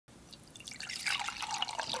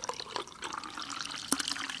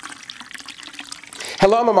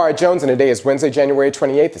Hello, I'm Amara Jones, and today is Wednesday, January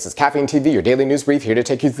 28th. This is Caffeine TV, your daily news brief, here to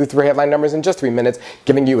take you through 3 headline numbers in just 3 minutes,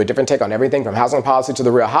 giving you a different take on everything from housing policy to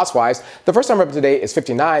the Real Housewives. The first number of today is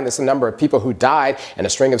 59. This is the number of people who died in a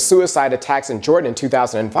string of suicide attacks in Jordan in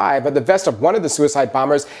 2005. But the vest of one of the suicide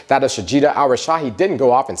bombers, that of Shajida al-Rashahi, didn't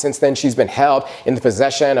go off, and since then she's been held in the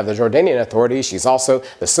possession of the Jordanian authorities. She's also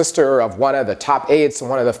the sister of one of the top aides and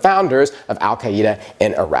one of the founders of al-Qaeda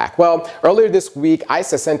in Iraq. Well, earlier this week,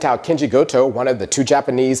 ISIS sent out Kenji Goto, one of the 2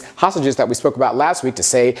 Japanese hostages that we spoke about last week, to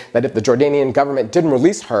say that if the Jordanian government didn't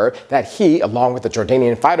release her, that he, along with the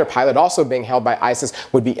Jordanian fighter pilot also being held by ISIS,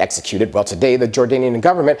 would be executed. Well, today the Jordanian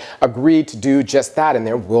government agreed to do just that, and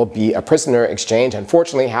there will be a prisoner exchange.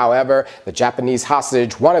 Unfortunately, however, the Japanese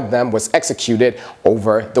hostage, one of them, was executed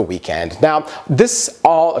over the weekend. Now, this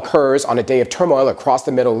all occurs on a day of turmoil across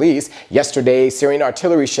the Middle East. Yesterday, Syrian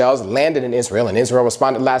artillery shells landed in Israel, and Israel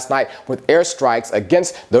responded last night with airstrikes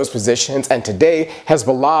against those positions. And today,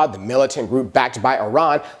 Hezbollah, the militant group backed by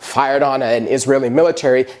Iran, fired on an Israeli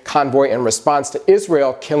military convoy in response to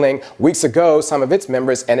Israel killing weeks ago some of its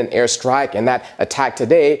members in an airstrike. In that attack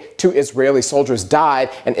today, 2 Israeli soldiers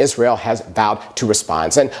died, and Israel has vowed to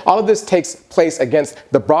respond. And all of this takes place against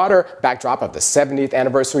the broader backdrop of the 70th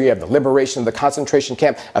anniversary of the liberation of the concentration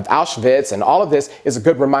camp of Auschwitz. And all of this is a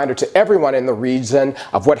good reminder to everyone in the region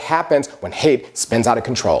of what happens when hate spins out of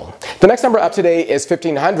control. The next number up today is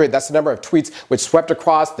 1,500. That's the number of tweets which swept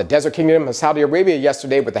across the Desert Kingdom of Saudi Arabia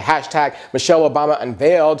yesterday with the hashtag Michelle Obama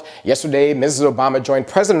unveiled. Yesterday, Mrs. Obama joined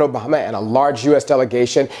President Obama and a large U.S.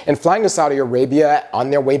 delegation in flying to Saudi Arabia on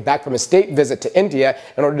their way back from a state visit to India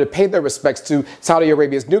in order to pay their respects to Saudi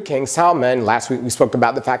Arabia's new king, Salman. Last week, we spoke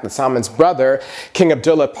about the fact that Salman's brother, King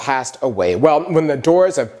Abdullah, passed away. Well, when the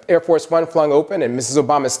doors of Air Force One flung open and Mrs.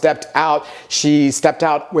 Obama stepped out, she stepped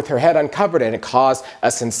out with her head uncovered, and it caused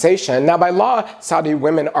a sensation. Now, by law, Saudi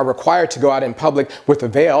women are required to go out in public with a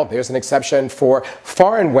veil. There's an exception for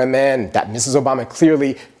foreign women that Mrs. Obama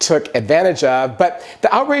clearly took advantage of. But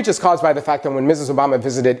the outrage is caused by the fact that when Mrs. Obama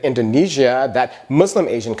visited Indonesia, that Muslim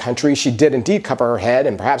Asian country, she did indeed cover her head.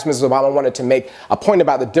 And perhaps Mrs. Obama wanted to make a point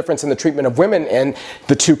about the difference in the treatment of women in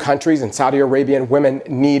the 2 countries. In Saudi Arabian women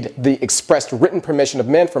need the expressed written permission of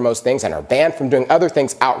men for most things and are banned from doing other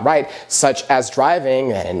things outright, such as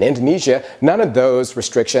driving. And in Indonesia, none of those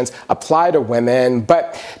restrictions apply to women.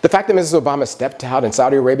 But the fact that Mrs. Obama stepped out in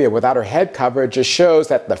Saudi Arabia without her head covered just shows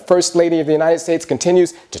that the First Lady of the United States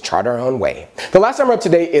continues to chart her own way. The last number of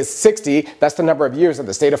today is 60. That's the number of years that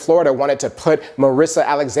the state of Florida wanted to put Marissa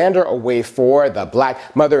Alexander away for. The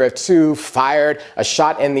black mother of 2 fired a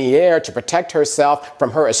shot in the air to protect herself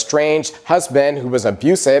from her estranged husband, who was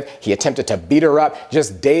abusive. He attempted to beat her up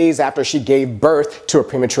just days after she gave birth to a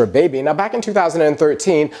premature baby. Now, back in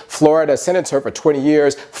 2013, Florida sentenced her for 20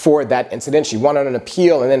 years for that incident. She won on an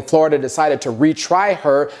appeal, and then Florida decided to retry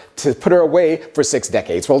her to put her away for 6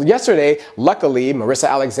 decades. Well, yesterday, luckily, Marissa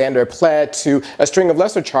Alexander pled to a string of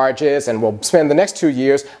lesser charges and will spend the next 2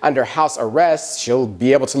 years under house arrest. She'll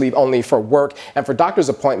be able to leave only for work and for doctor's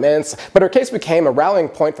appointments. But her case became a rallying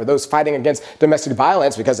point for those fighting against domestic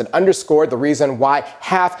violence because it underscored the reason why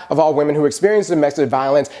half of all women who experience domestic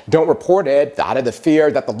violence don't report it, out of the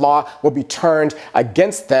fear that the law will be turned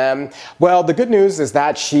against them. Well, the good news is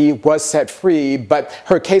that she was set free, but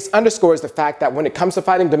her case underscores the fact that when it comes to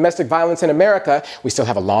fighting domestic violence in America, we still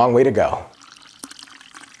have a long way to go.